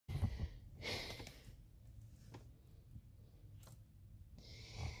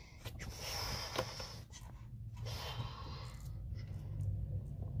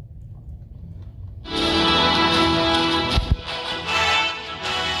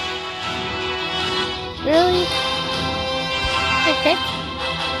Okay.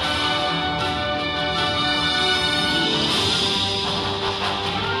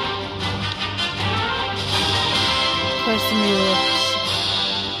 Of course, the new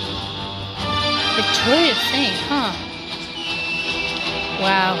Victoria's Saint, huh?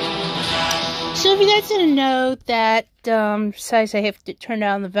 Wow. So if you guys didn't know that, besides I have to turn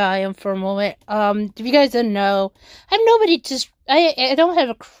down the volume for a moment, if you guys didn't know, I have nobody I don't have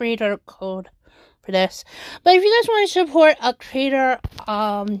a creator code for this, but if you guys want to support a creator,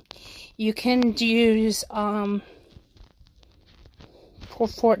 you can use, for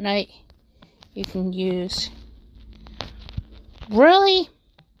Fortnite, you can use, really?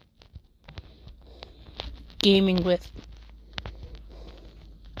 Gaming with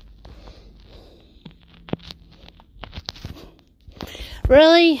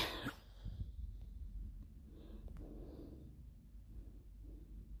really?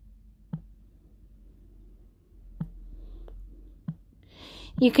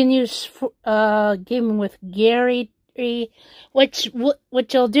 You can use gaming with Gary, what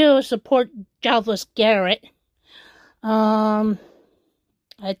you'll do is support Jobless Garrett. That's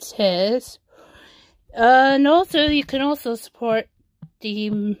his. And also, you can also support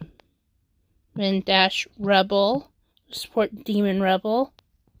Demon-Rebel. Support Demon Rebel.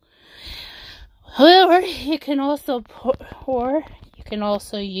 However, you can also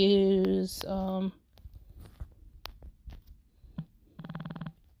use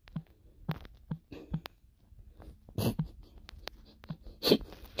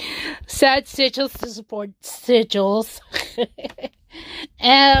Sad Sigils to support Sigils.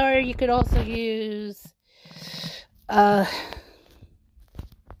 Or you could also use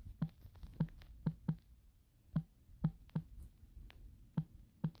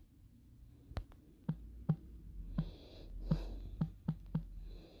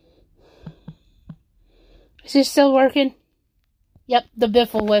is it still working? Yep, the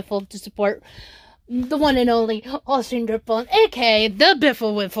Biffle Wiffle to support the one and only Austin Dripple, aka the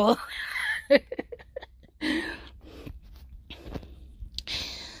Biffle Wiffle.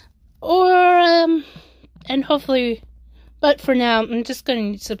 Or, and hopefully, but for now, I'm just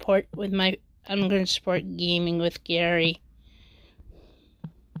going to support with I'm going to support gaming with Gary.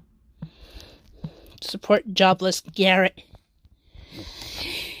 Support Jobless Garrett.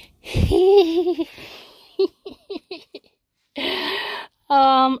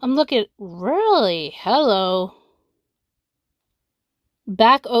 I'm looking, really? Hello.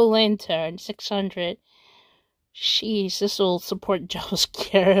 Back O'Lantern, 600. Jeez, this will support Jobless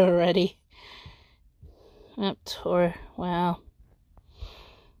Garrett already. Up tour, wow.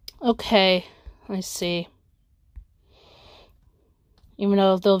 Okay, let's see. Even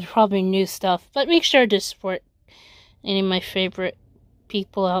though there'll be probably new stuff, but make sure to support any of my favorite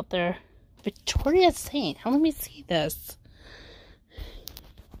people out there. Victoria's Saint, let me see this.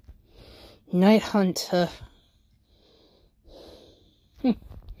 Night Hunter. I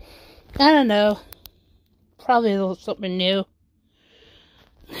don't know. Probably a little something new.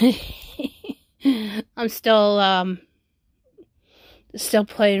 I'm still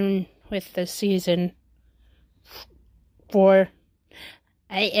playing with the season 4.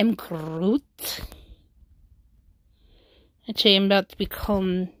 I am Groot. Actually, I'm about to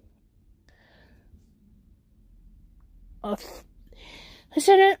become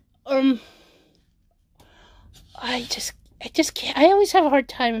isn't it? I just can't. I always have a hard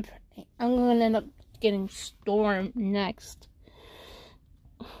time. I'm going to end up getting Storm next.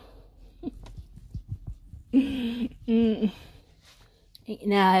 Now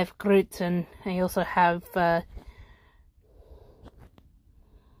I have Groot, and I also have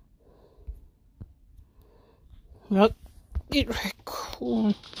look,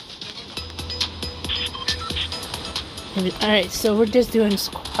 cool. Alright, so we're just doing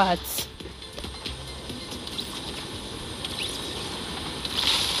squats.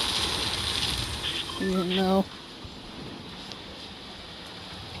 No.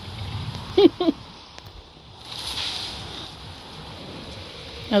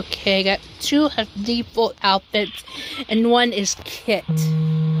 Okay, I got 2 default outfits, and 1 is Kit.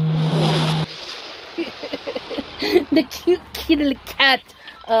 The cute little cat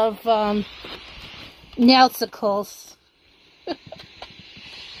of Meowsicles.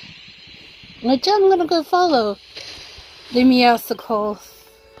 Which I'm gonna go follow the Meowsicles.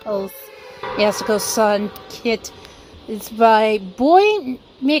 Meowsicles' son, Kit, is by Boy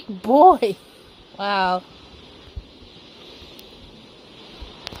McBoy. Wow.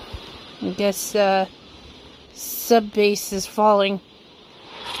 I guess, sub-base is falling.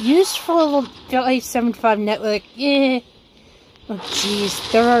 Useful July 75 network. Yeah. Oh,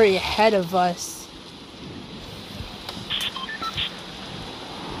 jeez. They're already ahead of us.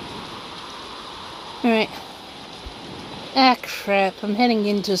 Alright. Ah, crap. I'm heading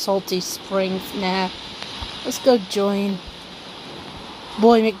into Salty Springs now. Let's go join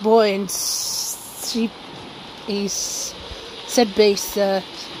Boy McBoy and Sheep Ace. Said base,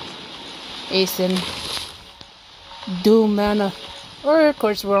 Ace and Doom Mana. Or, of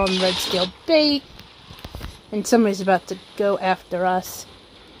course, we're on Red Steel Bait. And somebody's about to go after us.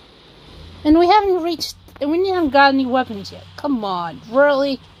 And we haven't reached... And we haven't got any weapons yet. Come on.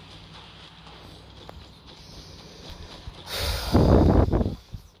 Really?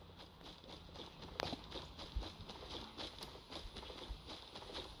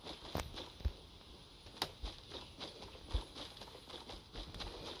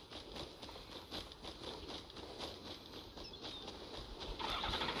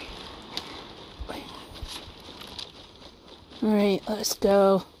 Alright, let's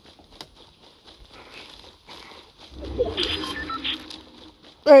go.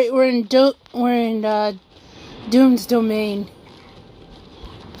 Alright, we're in Doom's domain.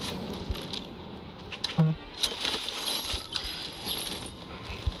 Oh,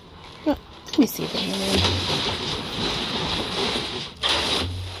 let me see the name.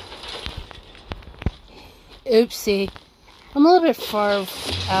 Oopsie. I'm a little bit far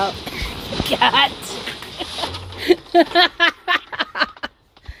out. God.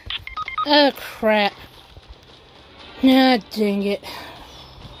 Oh, crap. Ah, dang it.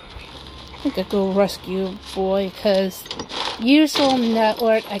 I think I'll go rescue boy, because usual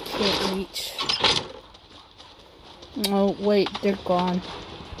network I can't reach. Oh, wait, they're gone.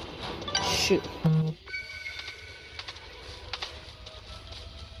 Shoot.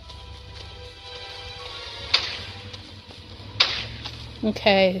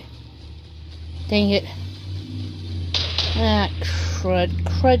 Okay. Dang it. Ah, crud,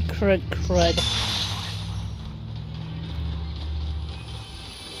 crud, crud, crud.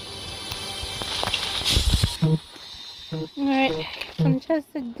 Alright, I'm just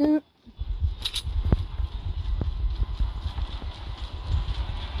a goon.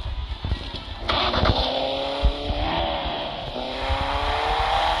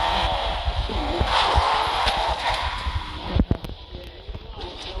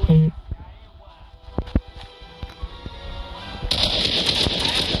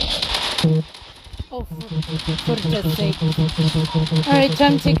 Oh, for just sake. Alright,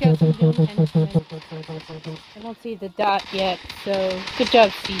 time to take out some Doom henchmen. I don't see the dot yet, so good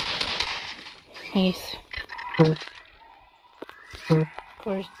job, Steve. Nice. Of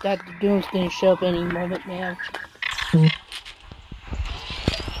course, Dr. Doom's gonna show up any moment now. So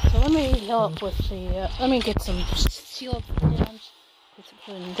let me help with the, let me get some shield down.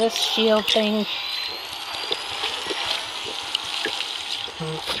 Put this shield thing.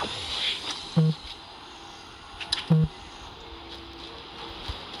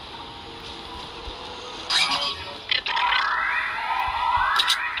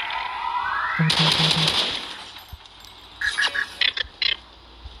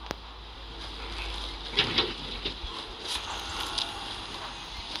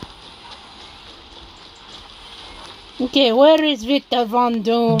 Okay, where is Victor Von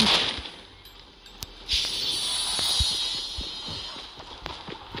Doom?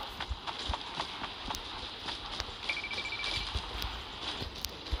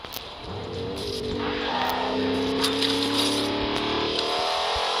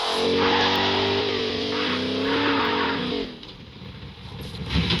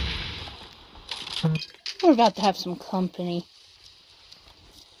 We're about to have some company.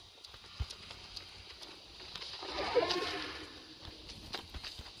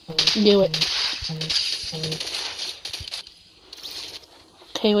 Do it.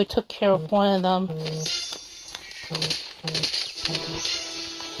 Okay, we took care of one of them.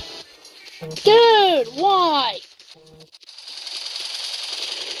 Dude, why?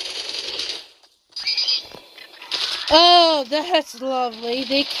 Oh, that's lovely.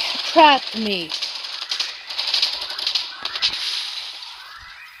 They trapped me.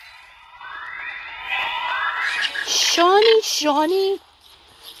 Shawnee?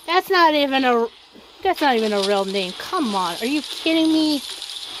 That's not even a real name. Come on, are you kidding me?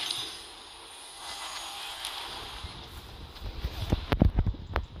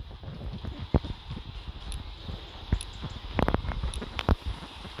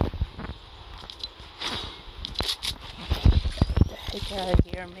 Get the heck out of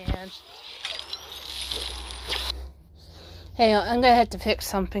here, man. Hey, I'm gonna have to fix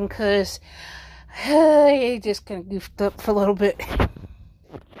something, cause I just kinda goofed up for a little bit.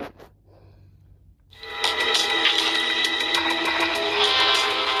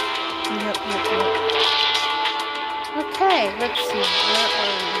 Yep. Okay, let's see. Where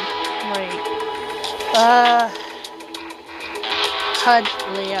are we? Wait. HUD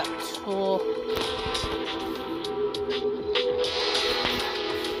layout tool.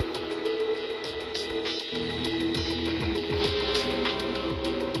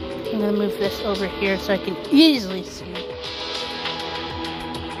 I'm gonna move this over here so I can easily see.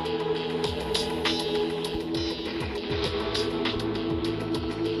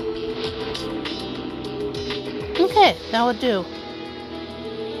 Okay, that will do.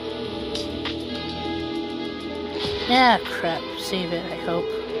 Ah, crap. Save it, I hope.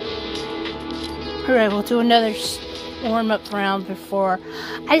 Alright, we'll do another warm-up round before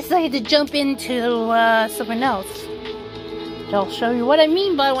I decide to jump into something else. I'll show you what I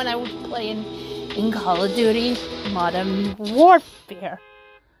mean by when I was playing in Call of Duty Modern Warfare.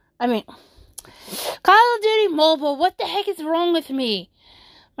 I mean, Call of Duty Mobile, what the heck is wrong with me?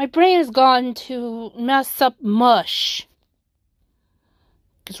 My brain has gone to mess up mush.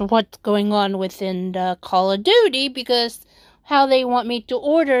 Because what's going on within Call of Duty, because how they want me to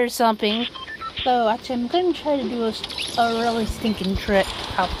order something. So actually I'm going to try to do a really stinking trick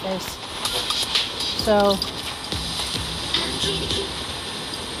about this. So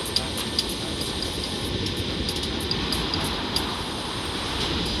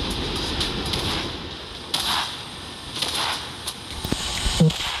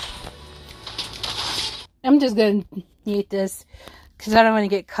I'm just going to mute this because I don't want to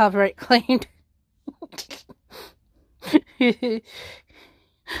get copyright claimed.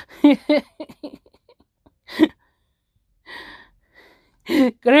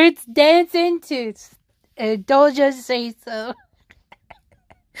 Groot's dancing too. Don't just say so.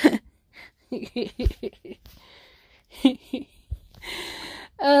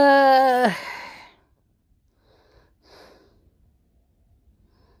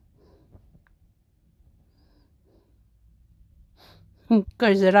 Of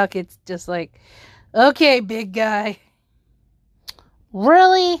course, the Rocket's just like, okay, big guy.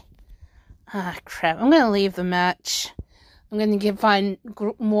 Really? Ah, crap. I'm gonna leave the match. I'm gonna find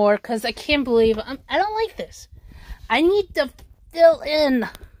more because I can't believe I don't like this. I need to fill in.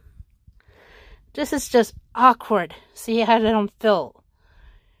 This is just awkward. See how they don't fill.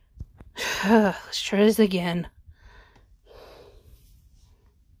 Let's try this again.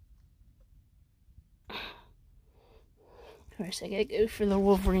 Of course, I gotta go for the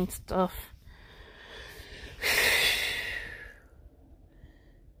Wolverine stuff.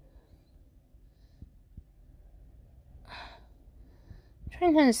 I'm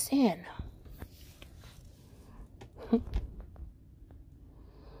trying to understand.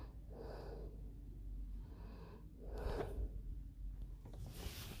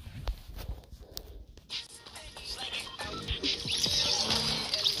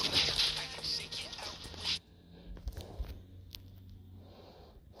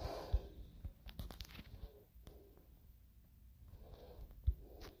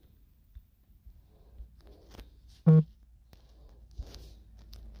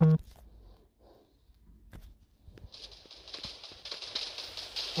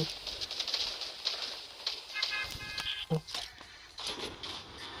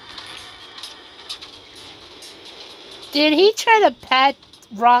 Did he try to pet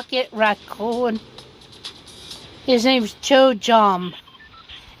Rocket Raccoon? His name's Joe Jom.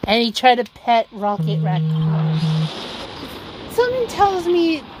 And he tried to pet Rocket Raccoon. Something tells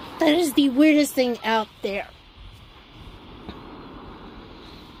me that is the weirdest thing out there.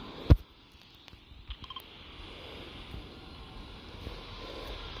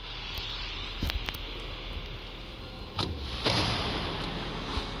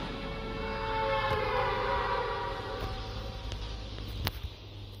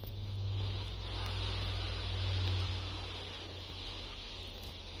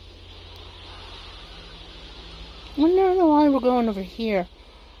 I wonder why we're going over here.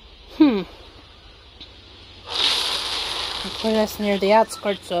 Of course, that's near the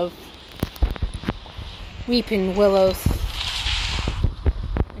outskirts of Weeping Willows.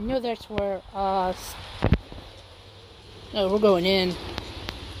 I know that's where, no, we're going in.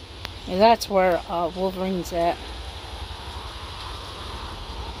 And that's where, Wolverine's at.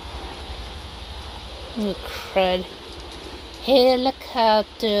 Oh, crud.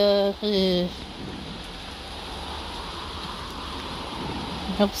 Helicopter. Ugh.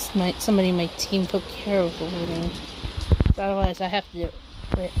 I hope somebody in my team took care of Wolverine. Otherwise, I have to do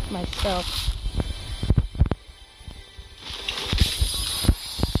it myself.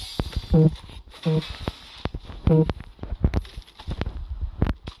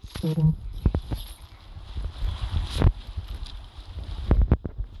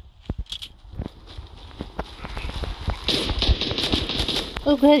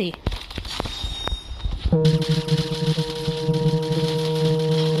 Oh, goody.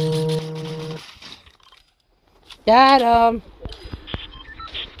 Got him.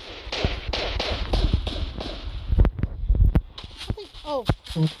 Oh,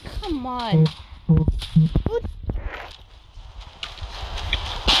 come on.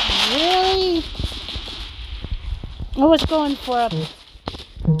 Really? I was going for a...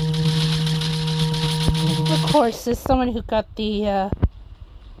 Of course, there's someone who got the,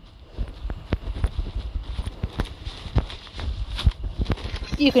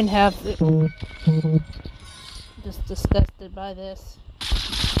 You can have it. Just disgusted by this.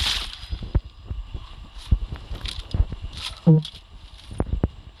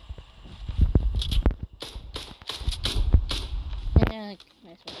 Yeah, nice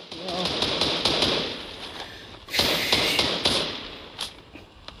one.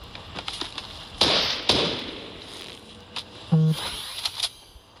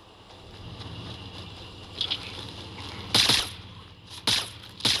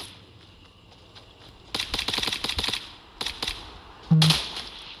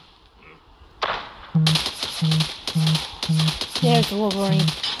 There's Wolverine.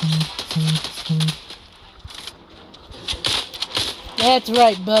 That's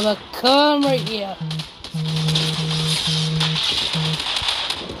right, Bubba. Come right here.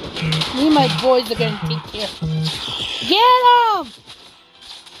 Me and my boys are gonna take care. Get him!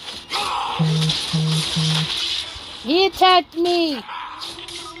 He attacked me.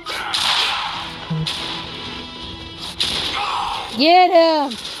 Get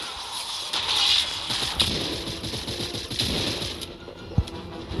him!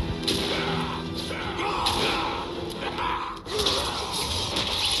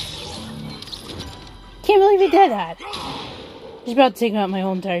 Can't believe he did that. He's about to take out my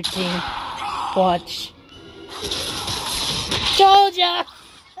whole entire team. Watch. Told ya!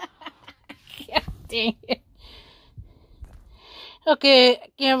 God dang it. Okay, I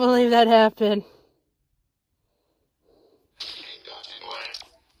can't believe that happened.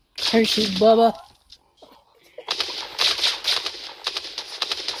 Curse you, Bubba.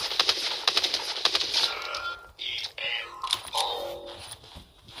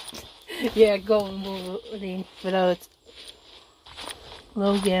 Yeah, go and Wolverine, but it's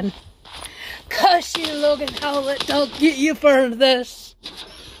Logan. Cuss you, Logan Howlett, don't get you for this.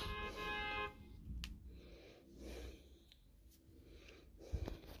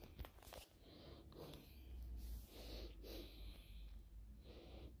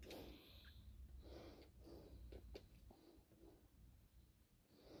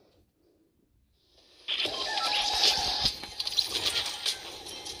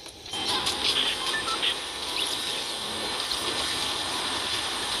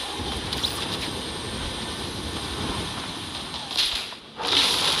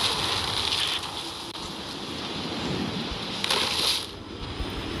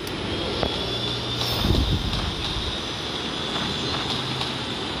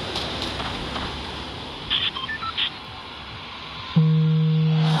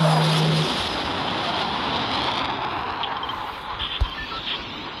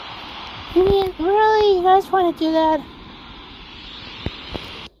 Really? You guys want to do that?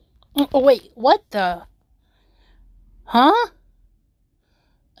 Oh, wait, what the? Huh?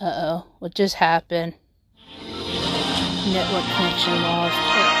 Uh-oh, what just happened? Network connection lost.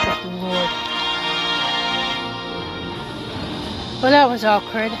 Oh, good lord. Well, that was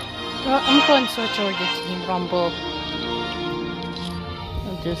awkward. Well, I'm going to switch over to Team Rumble.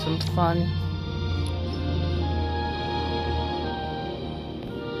 I'll do some fun.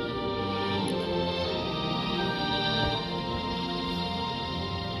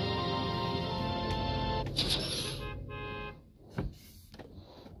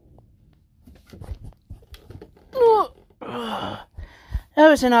 That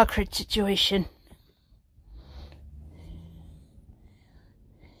was an awkward situation.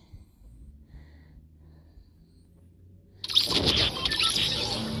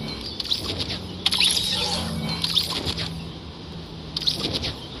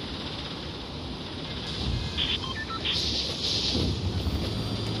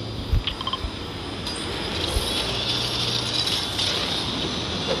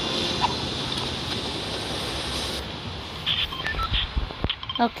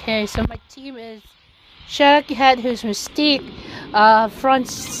 Okay, so my team is Shaggyhead, who's Mystique,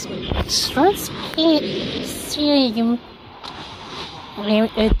 team,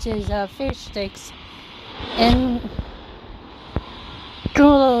 it is Fish Sticks, and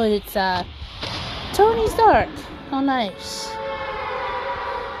Drolo, it's Tony Stark. Oh, nice.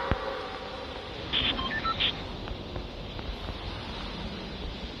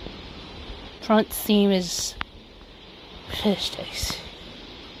 Front team is Fish Sticks.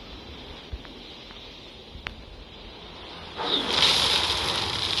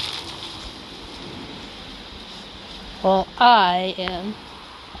 Well, I am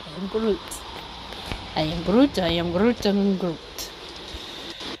Groot. I am Groot, I am Groot, I am Groot.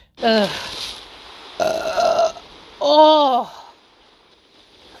 Oh!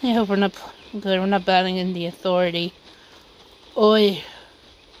 I hope we're not battling in the authority. Oi.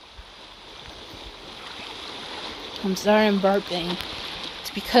 I'm sorry I'm burping. It's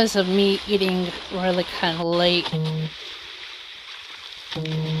because of me eating really kind of late.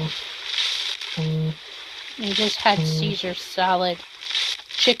 I just had Caesar salad.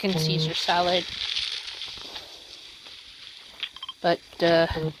 Chicken Caesar salad. But,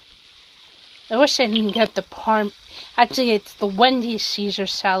 I wish I didn't get the Actually, it's the Wendy's Caesar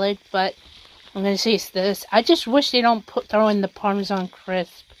salad, but I'm gonna say it's this. I just wish they don't throw in the Parmesan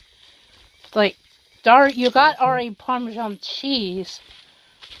crisp. Like, you got already Parmesan cheese.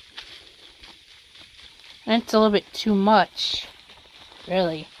 And it's a little bit too much.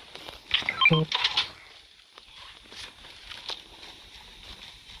 Really.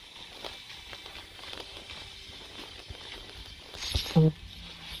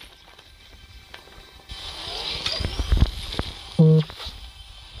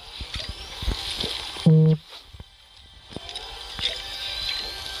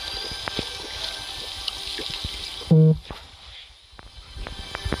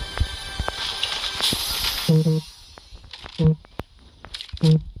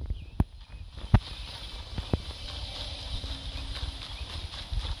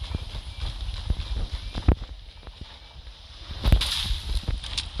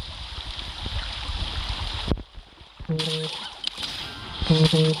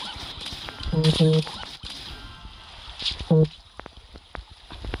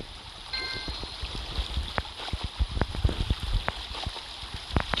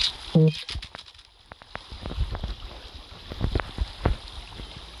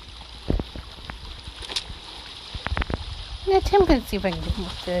 Yeah, Tim can see if I can get more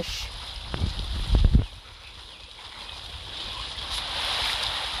fish.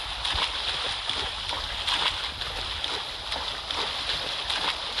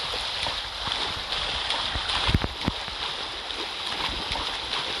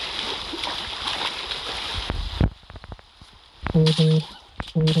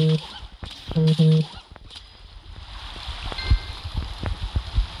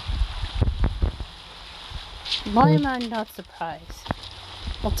 Why am I not surprised?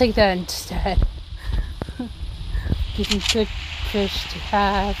 I'll take that instead. Gives me good fish to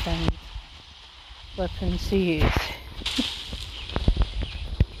have and weapons to use.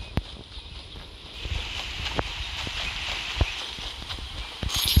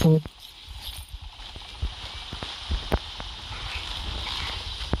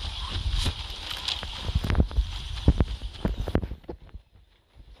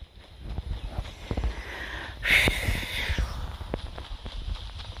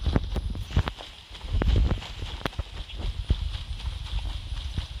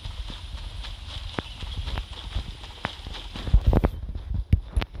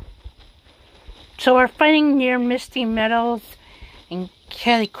 So we're fighting near Misty Meadows and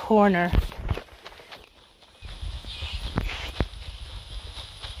Kelly Corner.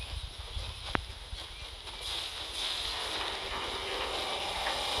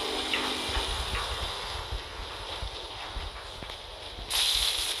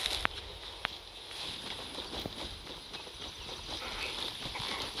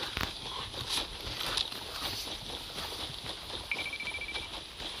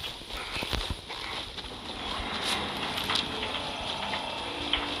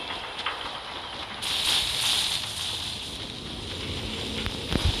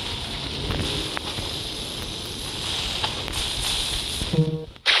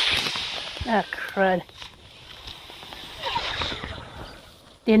 Ah, crud.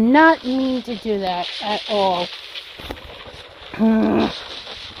 Did not mean to do that at all.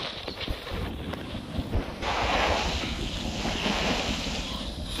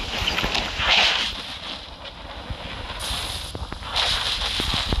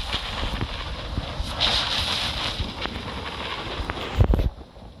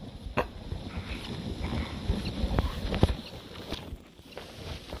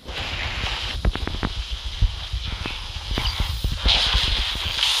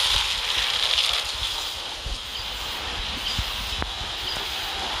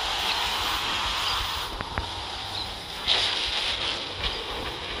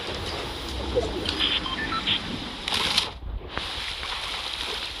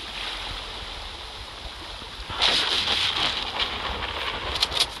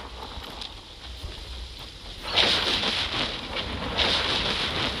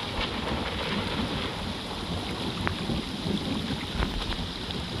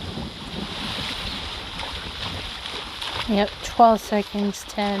 Yep, 12 seconds,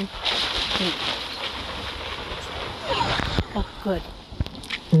 10, 8. Oh, good.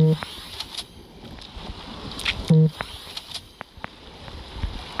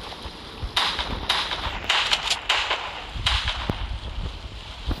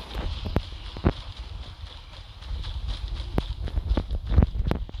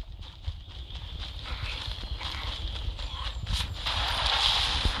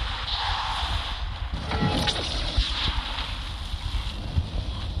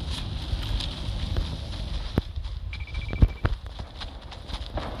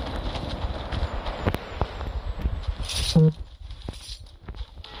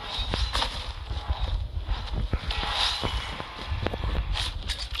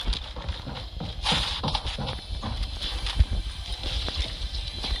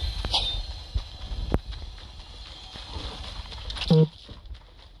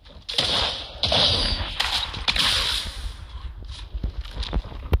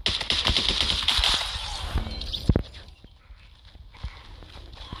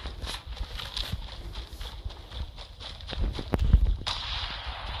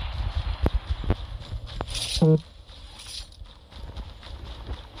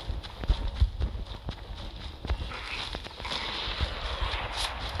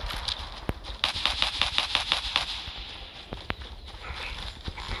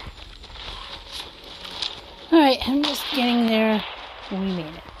 Alright, I'm just getting there. We made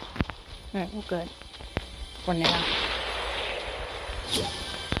it. Alright, we're good. For now.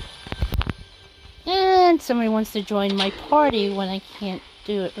 And somebody wants to join my party when I can't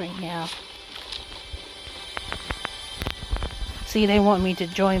do it right now. See, they want me to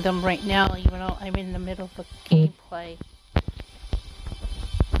join them right now, even though I'm in the middle of a gameplay.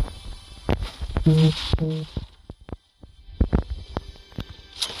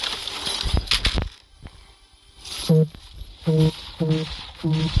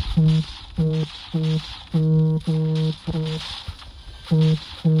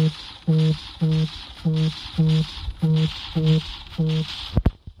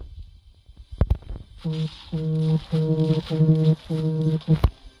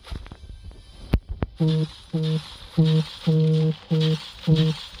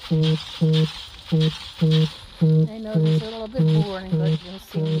 I know this is a little bit boring, but you'll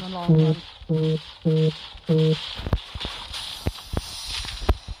see in the long run.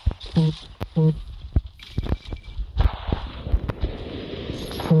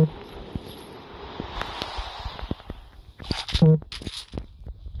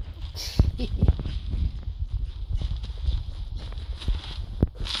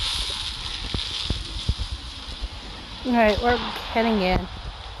 Alright, we're heading in.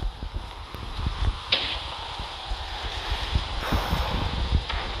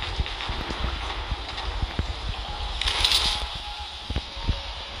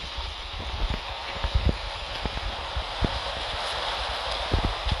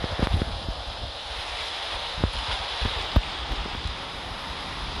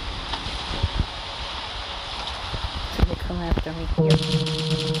 So they come after me here.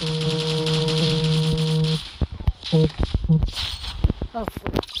 Oh,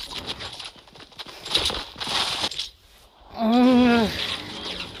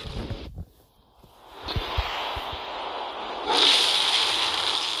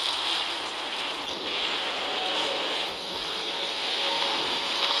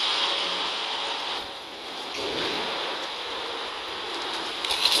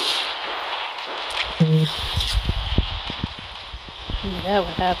 that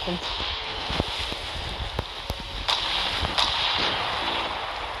would happen.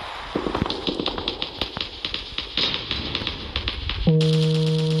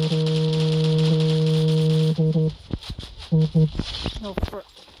 No,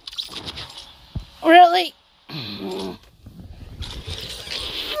 really?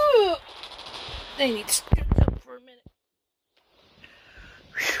 They need to scoot up for a minute.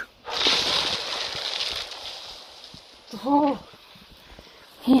 Oh,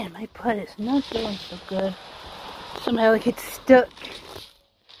 man, my butt is not doing so good. Somehow I get stuck.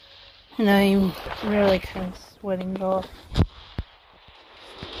 And I'm really kind of sweating off.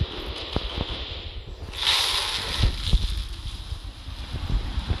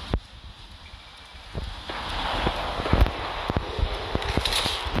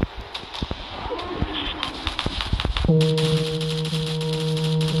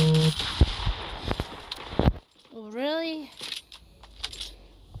 Really?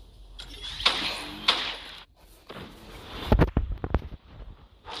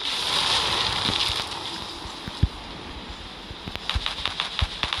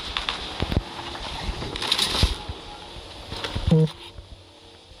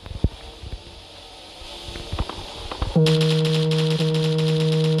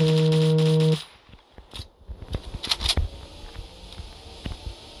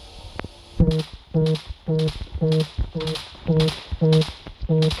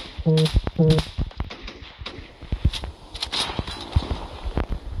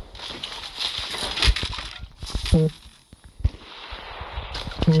 And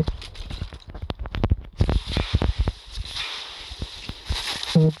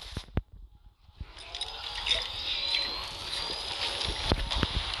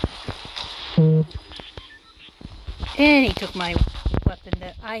he took my weapon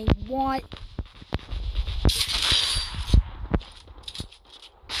that I want.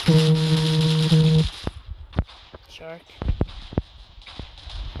 Shark.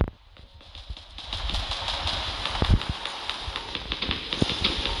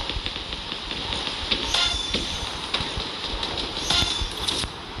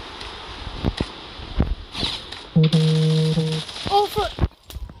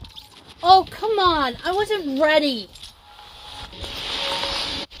 Oh, come on. I wasn't ready.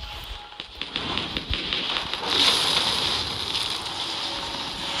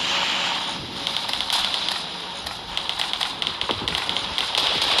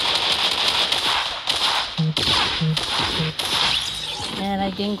 And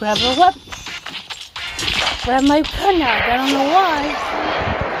I didn't grab a weapon. Grab my gun out. I don't know why.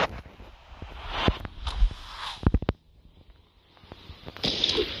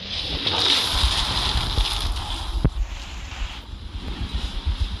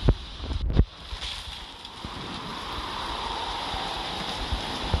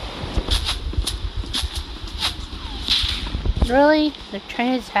 Really? They're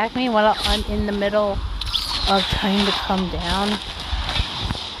trying to attack me while I'm in the middle of trying to come down?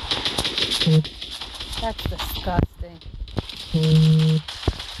 That's disgusting.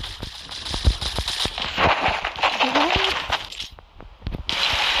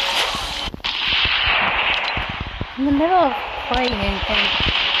 In the middle of playing and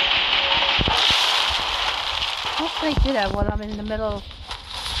how can I do that while I'm in the middle of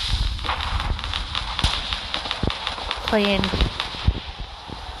playing?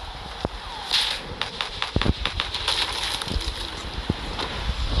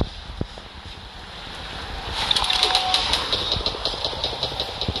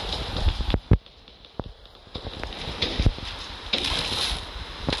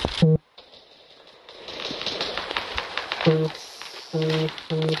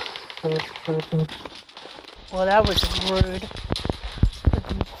 Well, that was rude.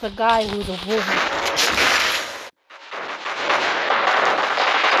 The guy who's a wizard.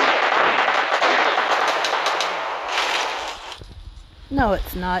 No,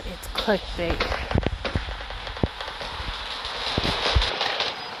 it's not. It's clickbait.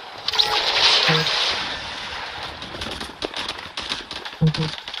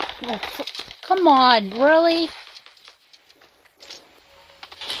 Oh, come on, really?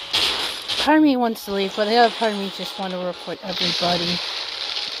 Part of me wants to leave, but the other part of me just wants to report everybody.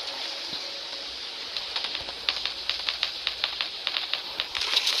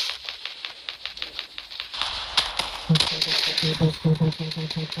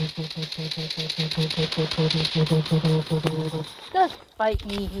 Just fight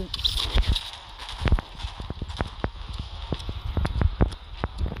me, you.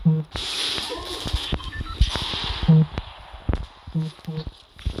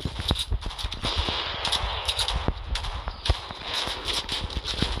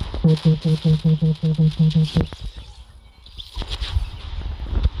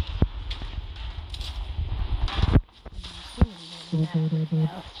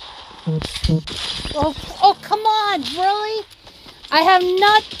 Oh, come on, really? I have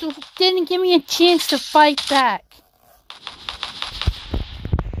didn't give me a chance to fight back.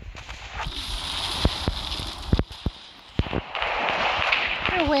 Is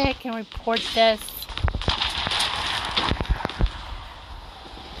there a way I can report this?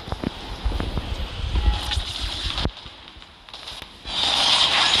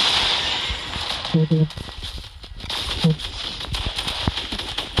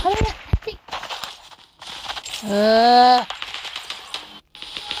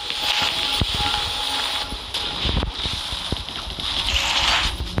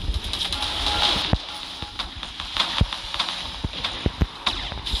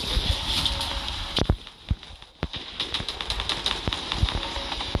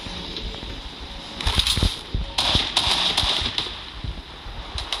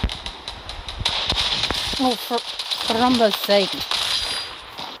 Oh, for Rumba's sake.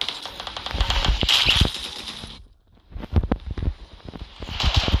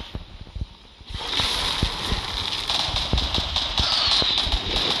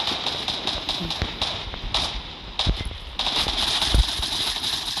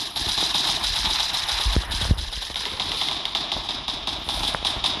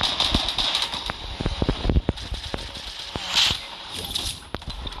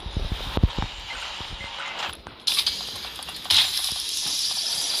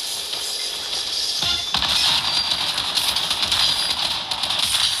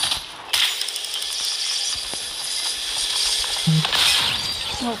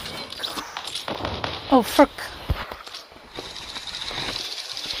 Oh, frick.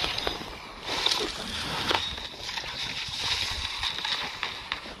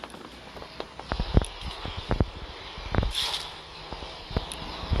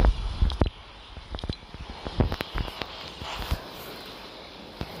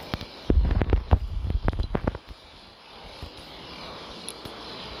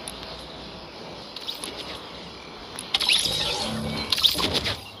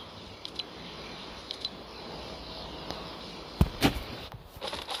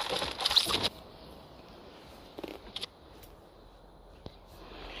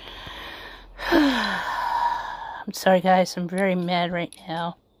 I'm sorry, guys. I'm very mad right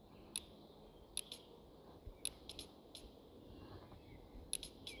now.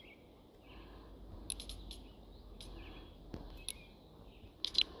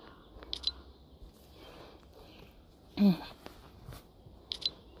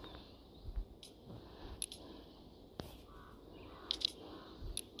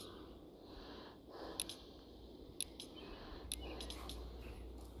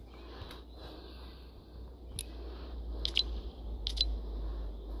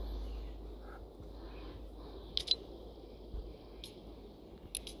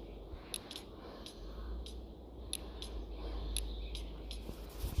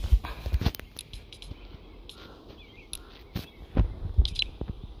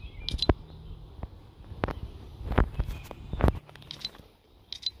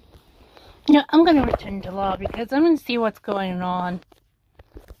 Yeah, I'm gonna return to law because I'm gonna see what's going on.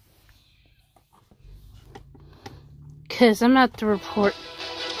 Because I'm at the report.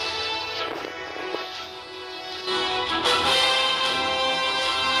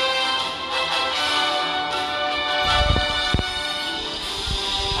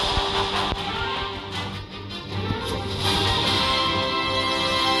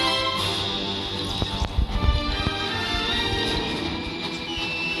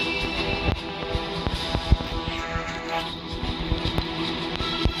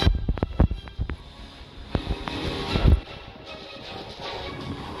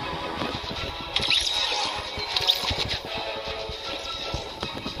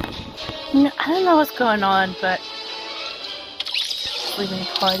 No, I don't know what's going on, but leaving the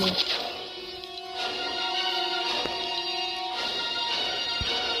party.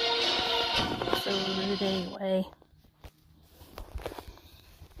 So rude anyway.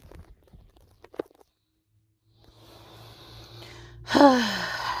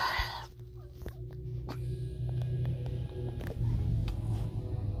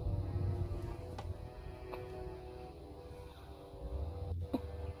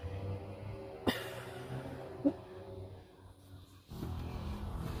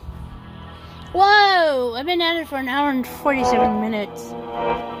 Whoa! I've been at it for an hour and 47 minutes.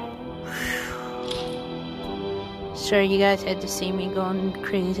 Sorry you guys had to see me going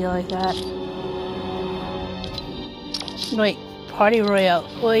crazy like that. Wait, party royale.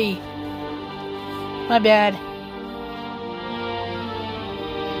 Oi. My bad.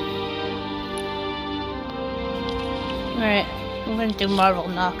 Alright, I'm gonna do Marvel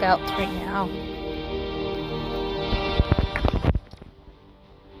Knockouts right now.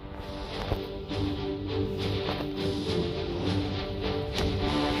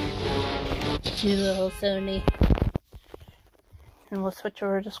 Do the whole 70. And we'll switch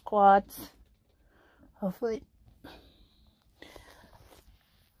over to squads. Hopefully.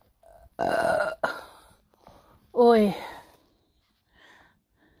 Oi.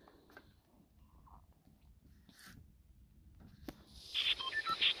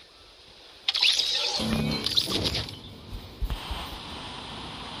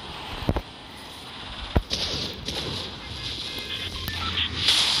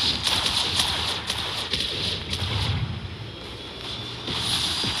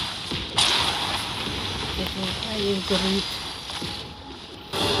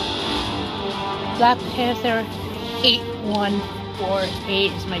 Black Panther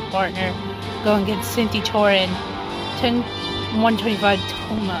 8148 is my partner. Going against Cinti Torin 125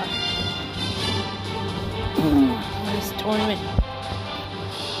 Toma. This tournament.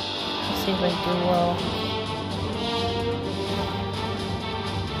 Let's see if I do well.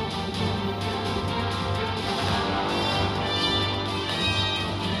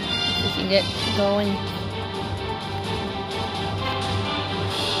 If we can get going.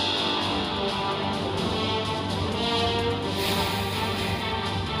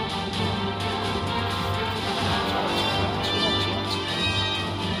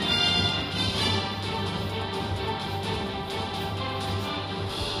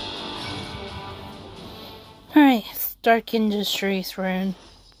 Alright, Stark Industries rune.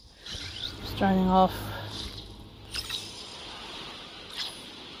 Starting off.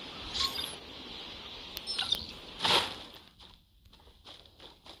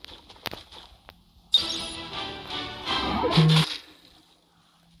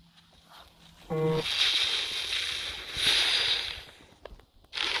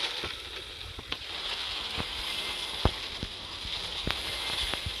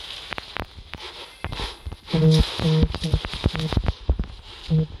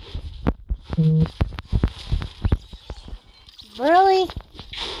 Really?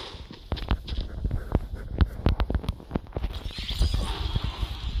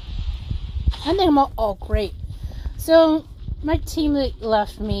 I think I'm all, oh great. So my teammate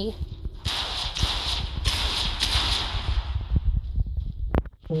left me.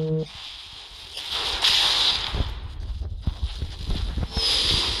 In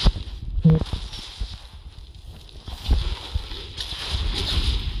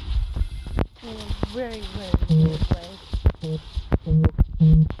a very, very weird way.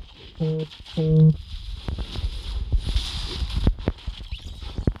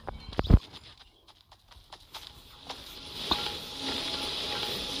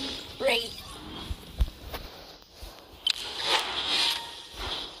 Great.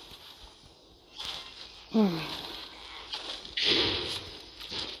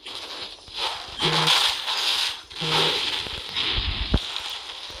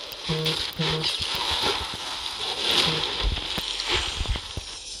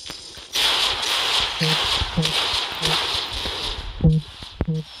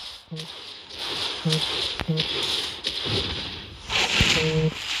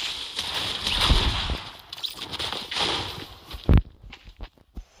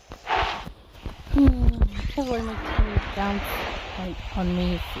 I can't let my teammate down on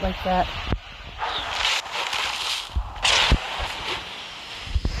me like that.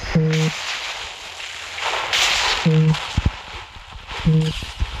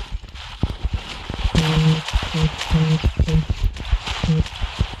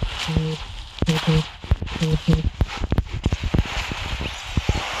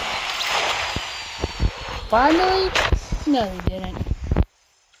 Finally? No, he didn't.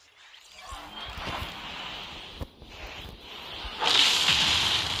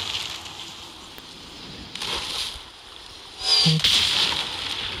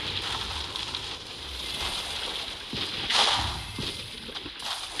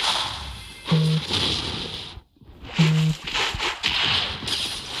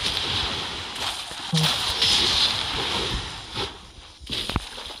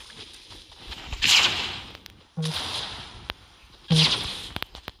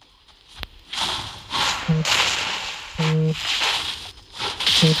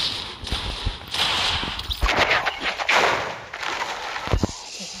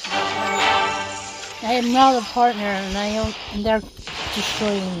 I am not a partner, and they're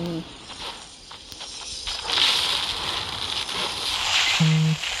destroying me.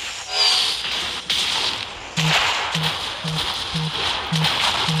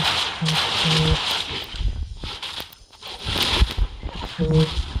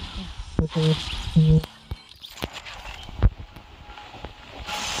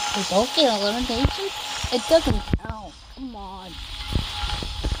 Results in elimination? It doesn't count. Come on.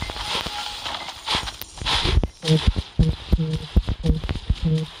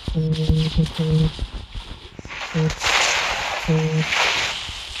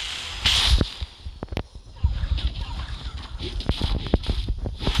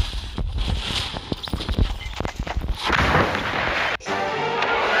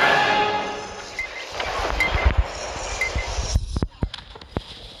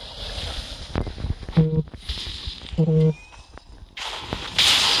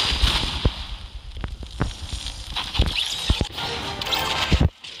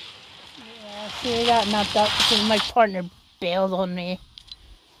 See, I got knocked out because my partner bailed on me.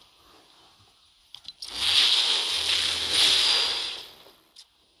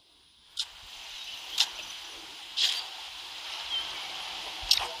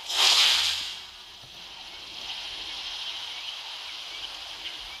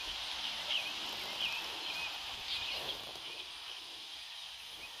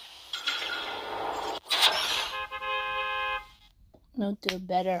 I'll do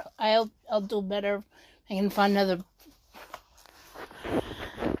better. I'll do better. I can find another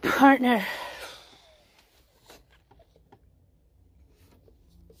partner.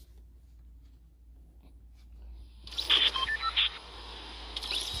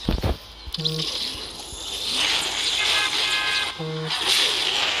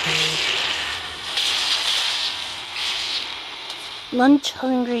 Lunch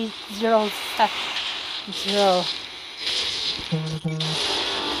hungry 0.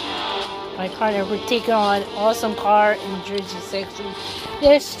 My partner, we're taking on awesome car in Jersey 60.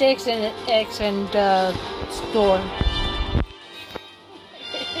 There's sticks and eggs and store.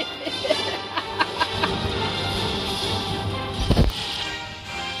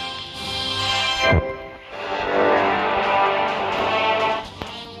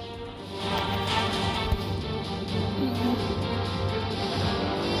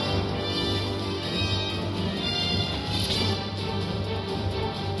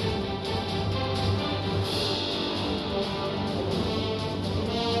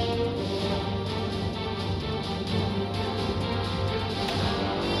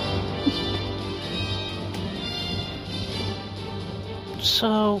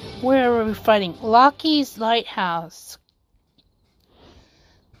 So, where are we fighting? Lockie's Lighthouse.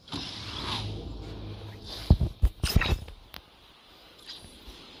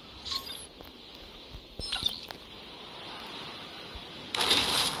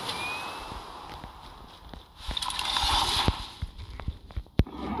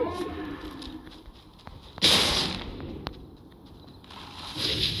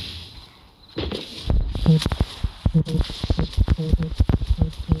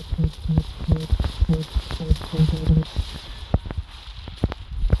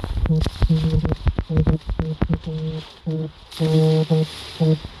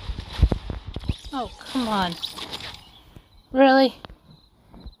 Oh, come on. Really?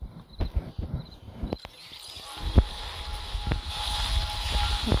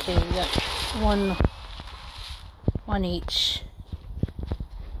 Okay, we got one each.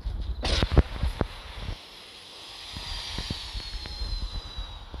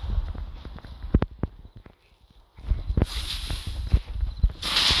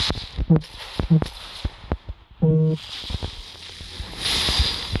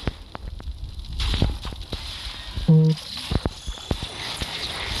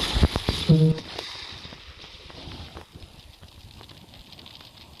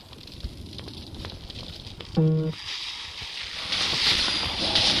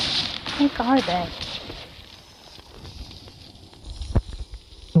 I think are they?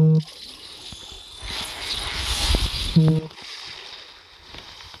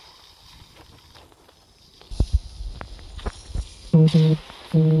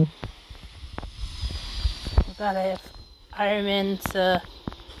 We gotta have Iron Man's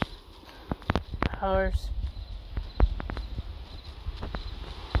powers.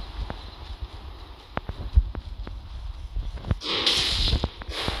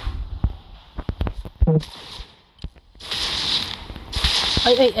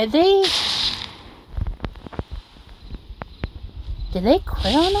 Wait, are they... Did they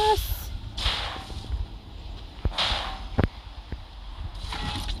quit on us?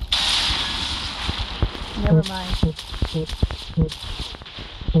 Never mind.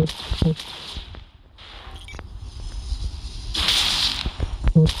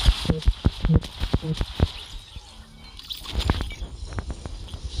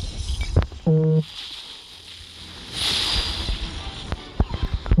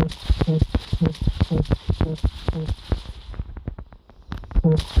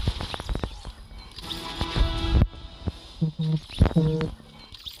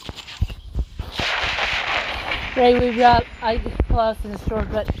 Right, we got, I lost in the store,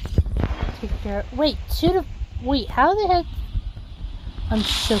 but take care. Wait, wait, how the heck? I'm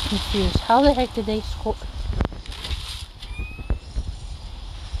so confused. How the heck did they score?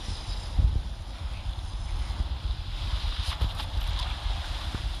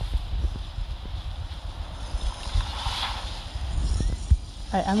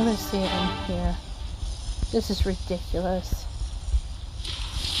 Alright, I'm gonna see it in here. This is ridiculous.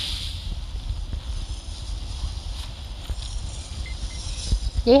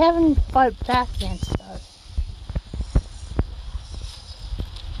 They haven't fought back against us.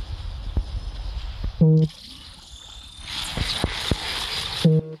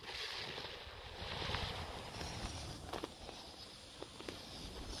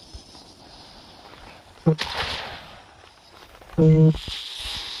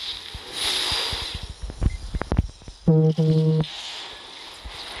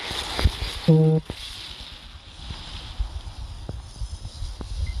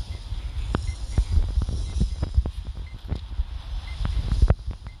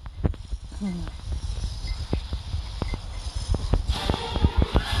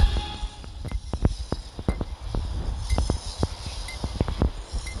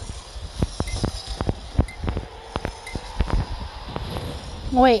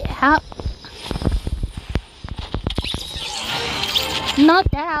 Wait, how?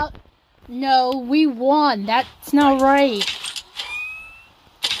 Knocked out? No, we won. That's not right.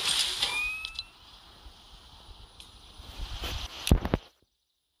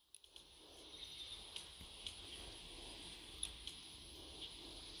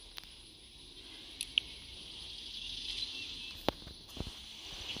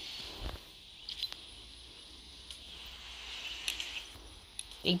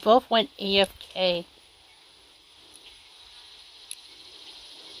 They both went AFK.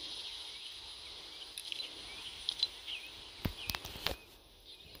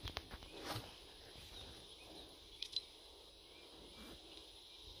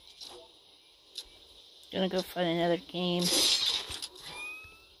 Gonna go find another game.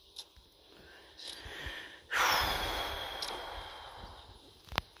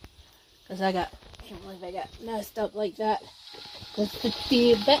 Cause I can't believe I got messed up like that. Cause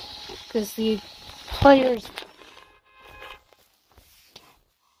the players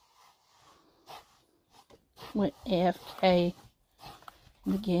went AFK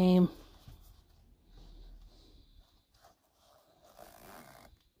in the game.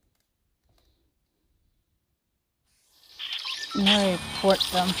 I'm gonna report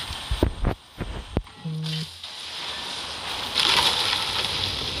them.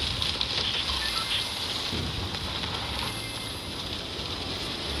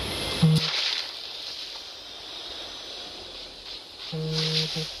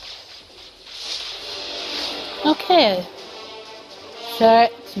 Okay. So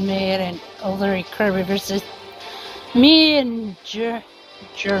it's me and Ulrich Kirby versus me and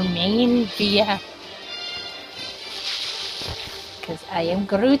Jermaine via. Because I am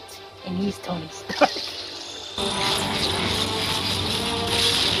Groot and he's Tony Stark.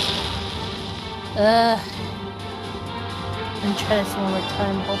 I'm trying this one more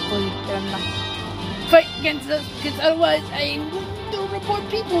time. Hopefully they're not fight against us, because otherwise I will report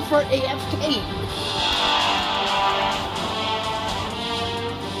people for AFK.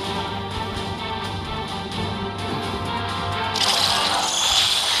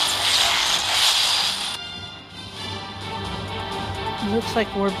 It looks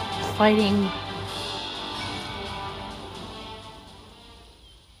like we're fighting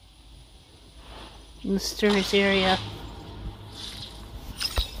in the mysterious area.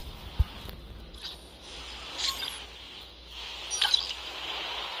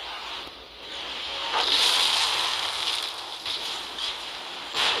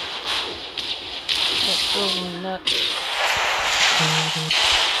 That's really nuts.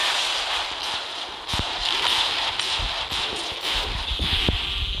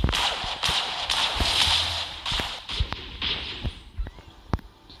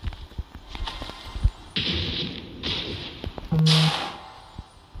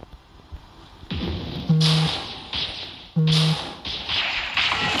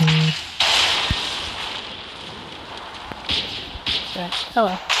 Oh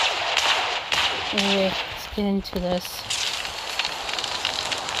well. Anyway, let's get into this.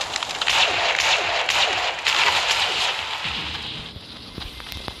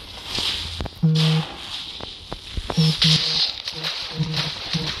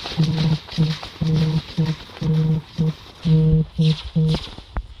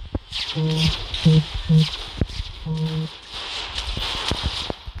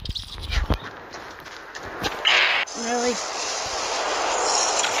 Really?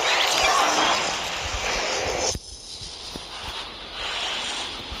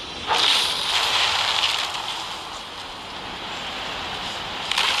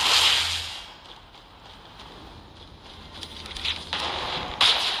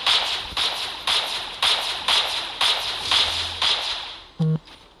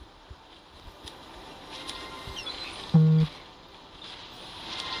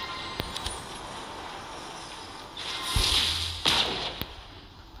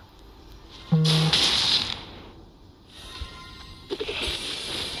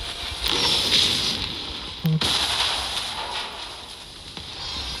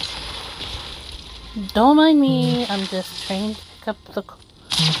 Don't mind me, I'm just trying to pick up the...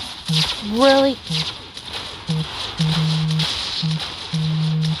 Really?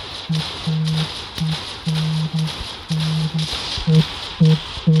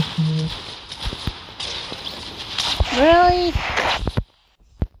 Really?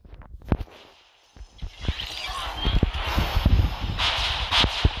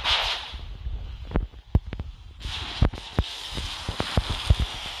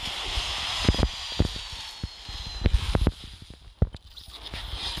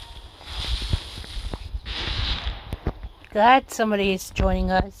 Glad somebody is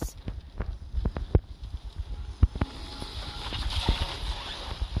joining us.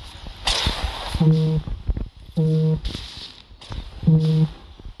 Oopsie.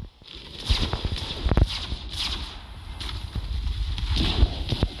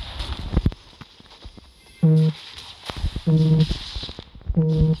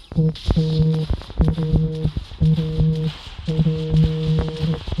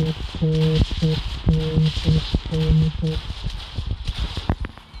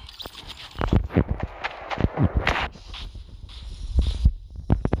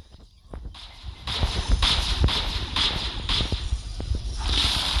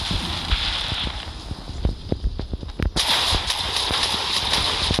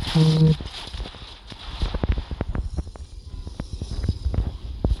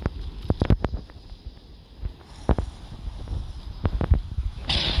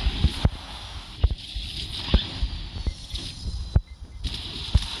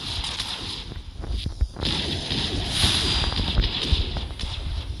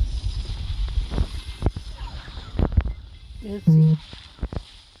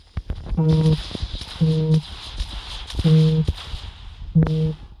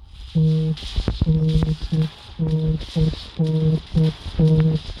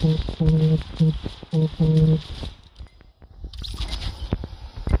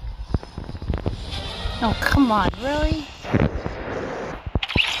 Oh, come on, really?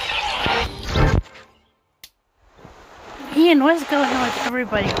 Ian, what's going on with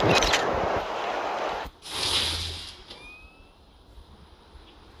everybody?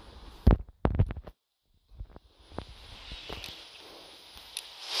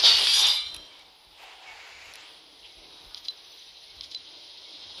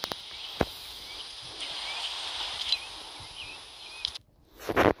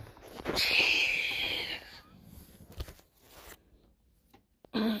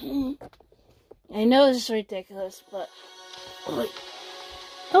 I know this is ridiculous, but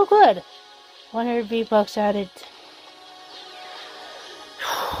oh, good. 100 V-Bucks added.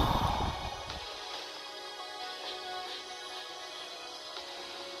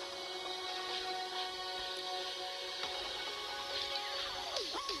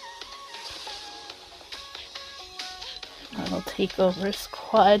 I'll take over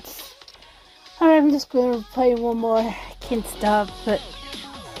squads. Alright, I'm just gonna play one more. I can't stop, but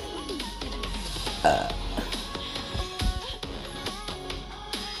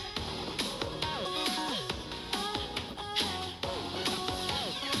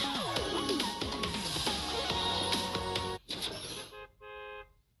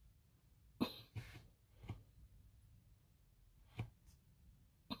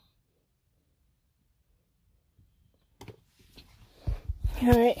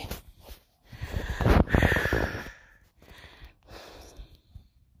alright.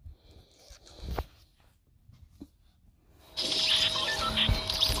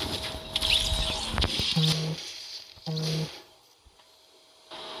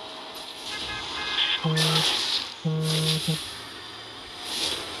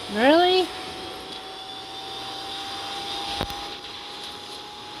 Really?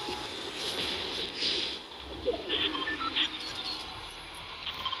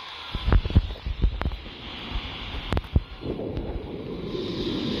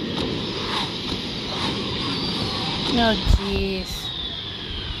 No, jeez.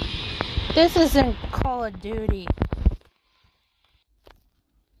 This isn't Call of Duty.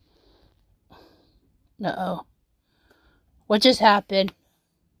 Uh-oh. What just happened?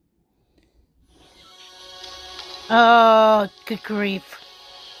 Oh, good grief.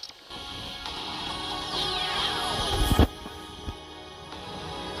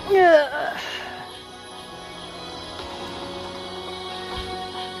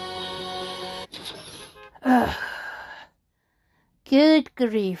 Good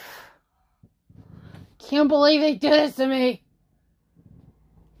grief. Can't believe they did this to me.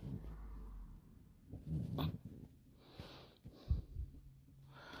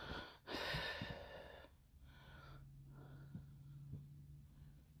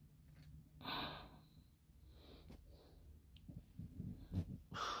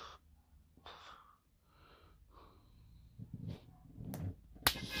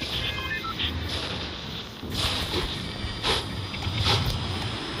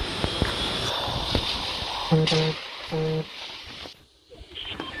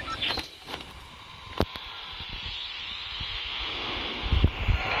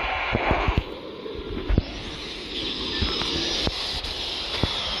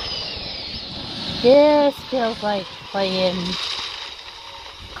 This feels like playing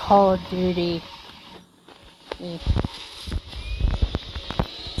Call of Duty.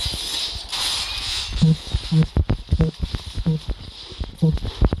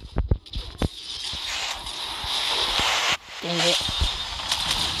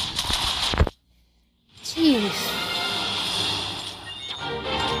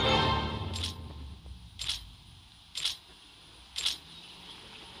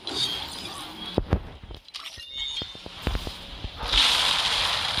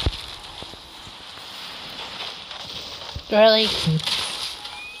 Really?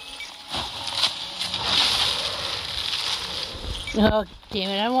 Oh, damn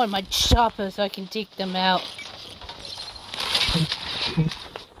it. I want my chopper so I can take them out.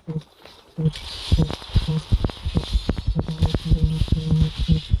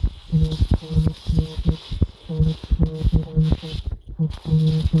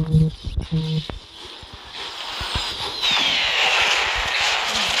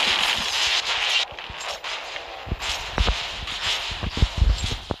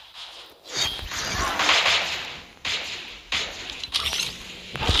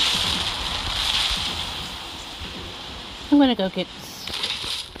 I'm gonna go get...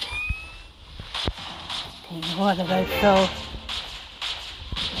 Dang, what did I fill?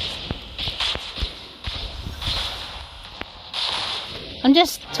 I'm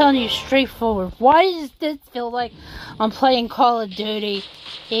just telling you straightforward. Why does this feel like I'm playing Call of Duty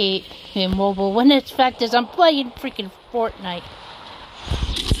in mobile when the fact is I'm playing freaking Fortnite?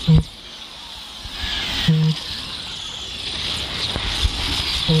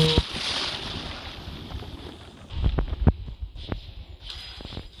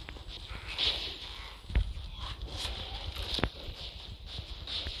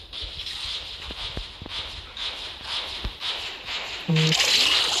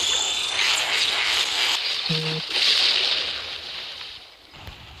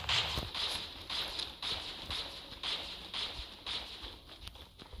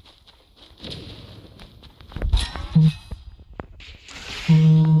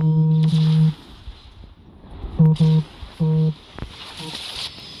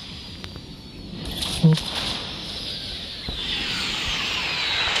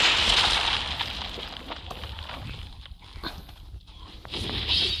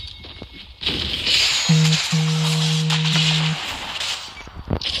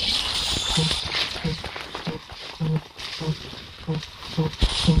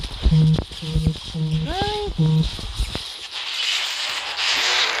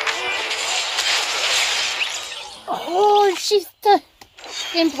 Oh, she's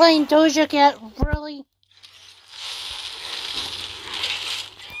been playing Doja Cat, really?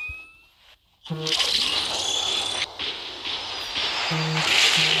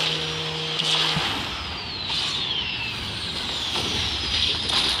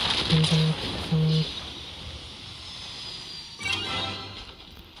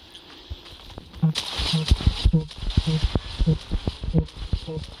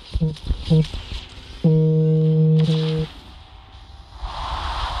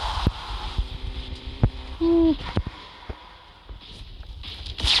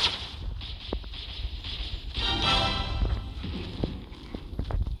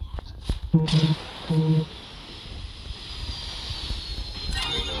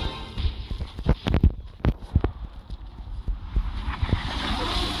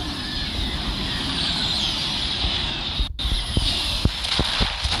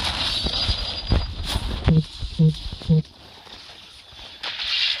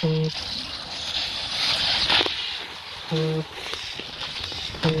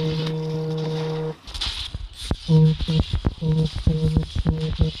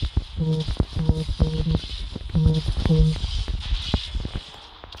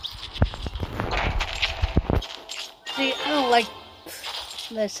 See, I don't like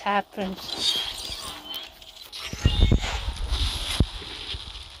this happens.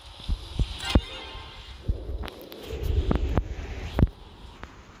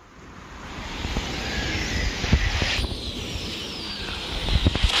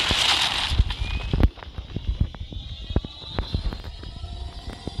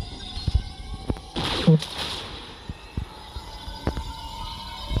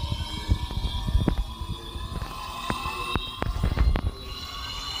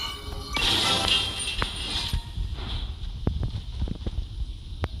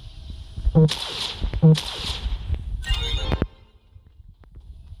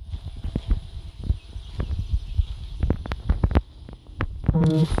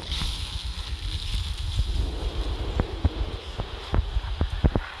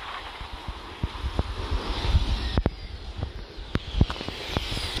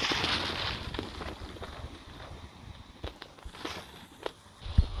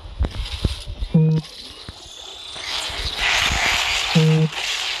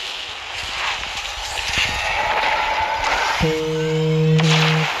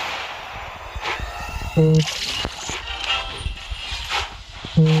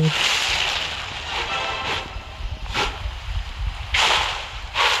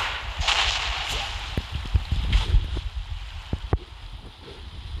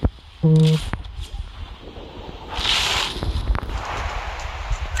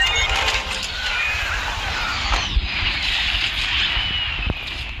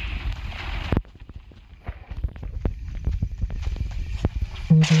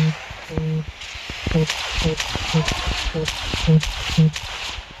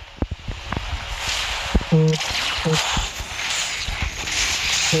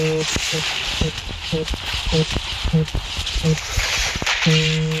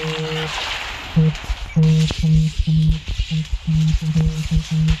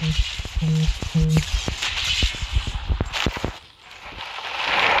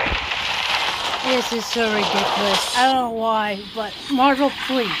 This is so ridiculous. I don't know why, but Marvel,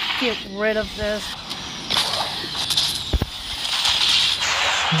 please get rid of this.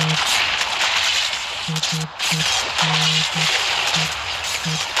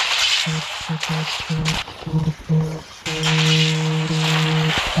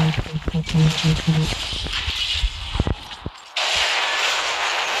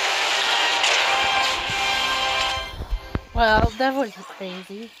 Well, that was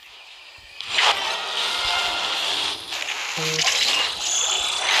crazy.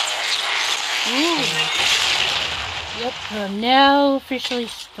 Ooh. Yep, now officially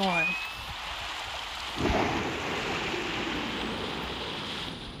storm.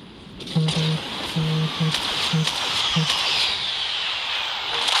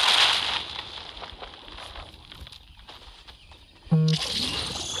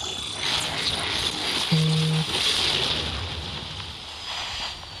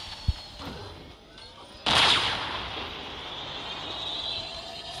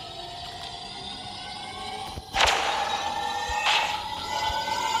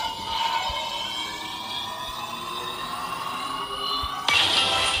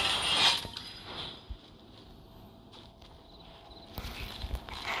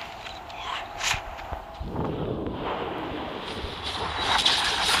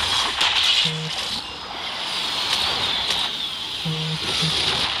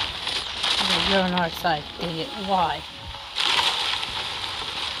 Okay, you're on our side. Dang it. Why?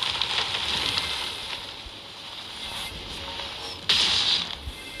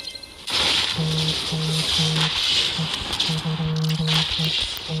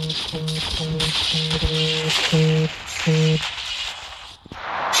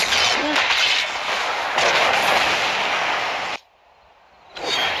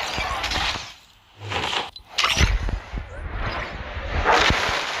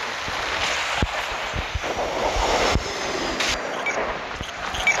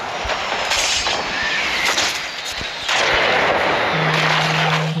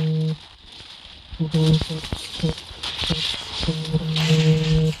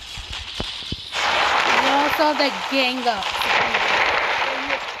 Saw that gang up.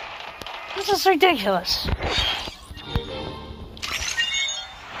 This is ridiculous.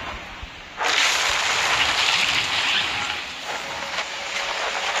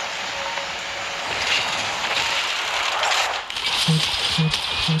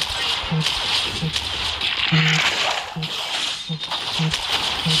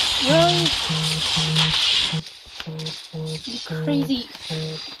 Really? You crazy.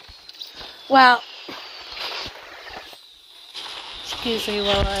 Wow. Excuse me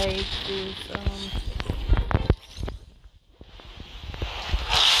while I do some.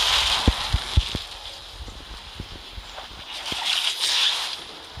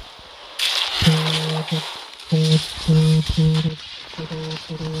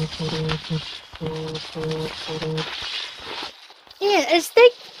 Yeah, there's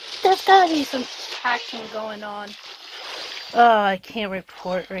gotta be some action going on. Oh, I can't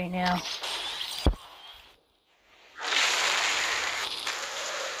report right now.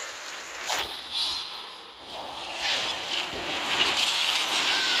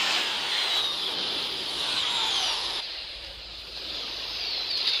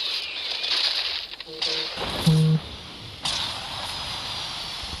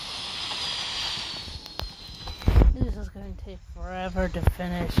 This is going to take forever to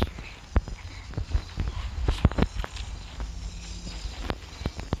finish.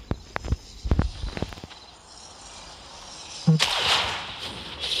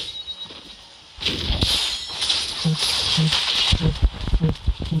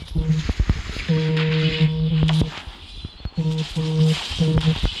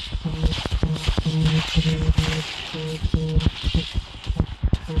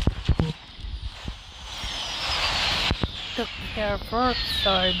 Took care of her,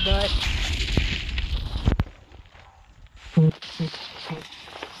 sorry, but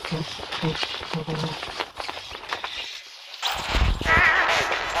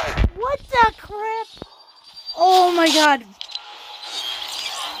what the crap? Oh my god.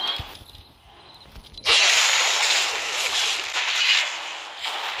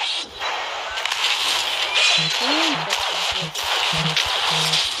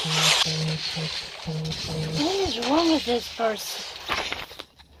 What is wrong with this person?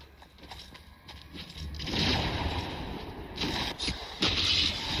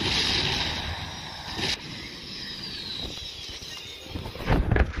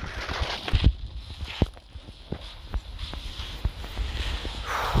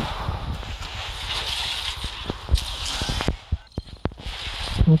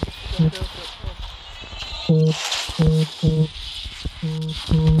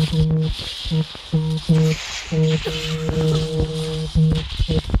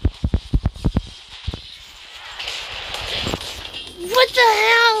 What the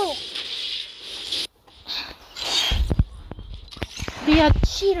hell? Be a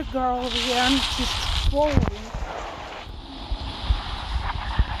cheater girl over here. I'm just trolling.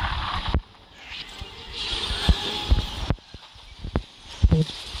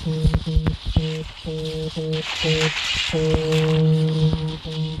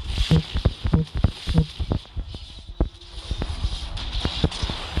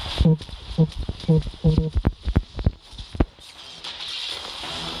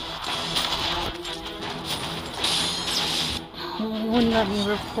 Wouldn't let me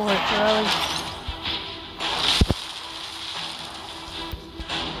report, really.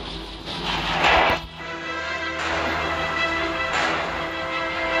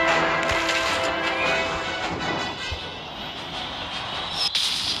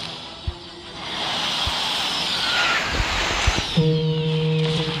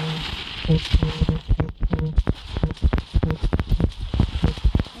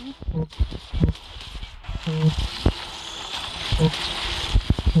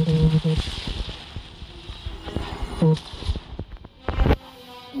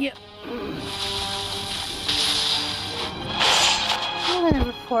 Yep. I'm gonna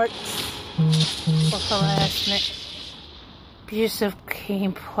report for harassment, abusive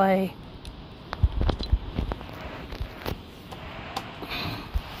gameplay.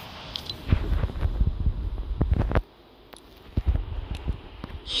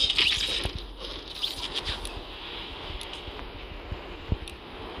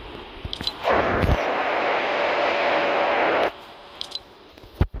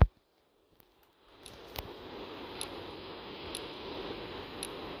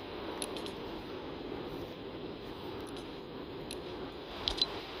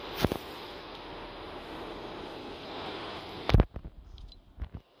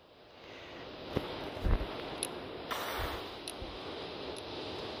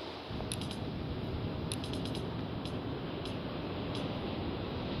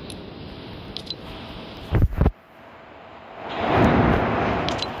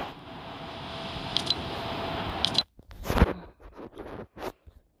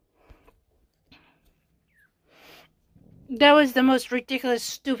 That was the most ridiculous,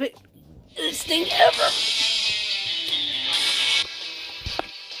 stupid thing ever.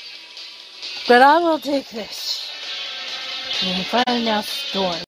 But I will take this. And find out story.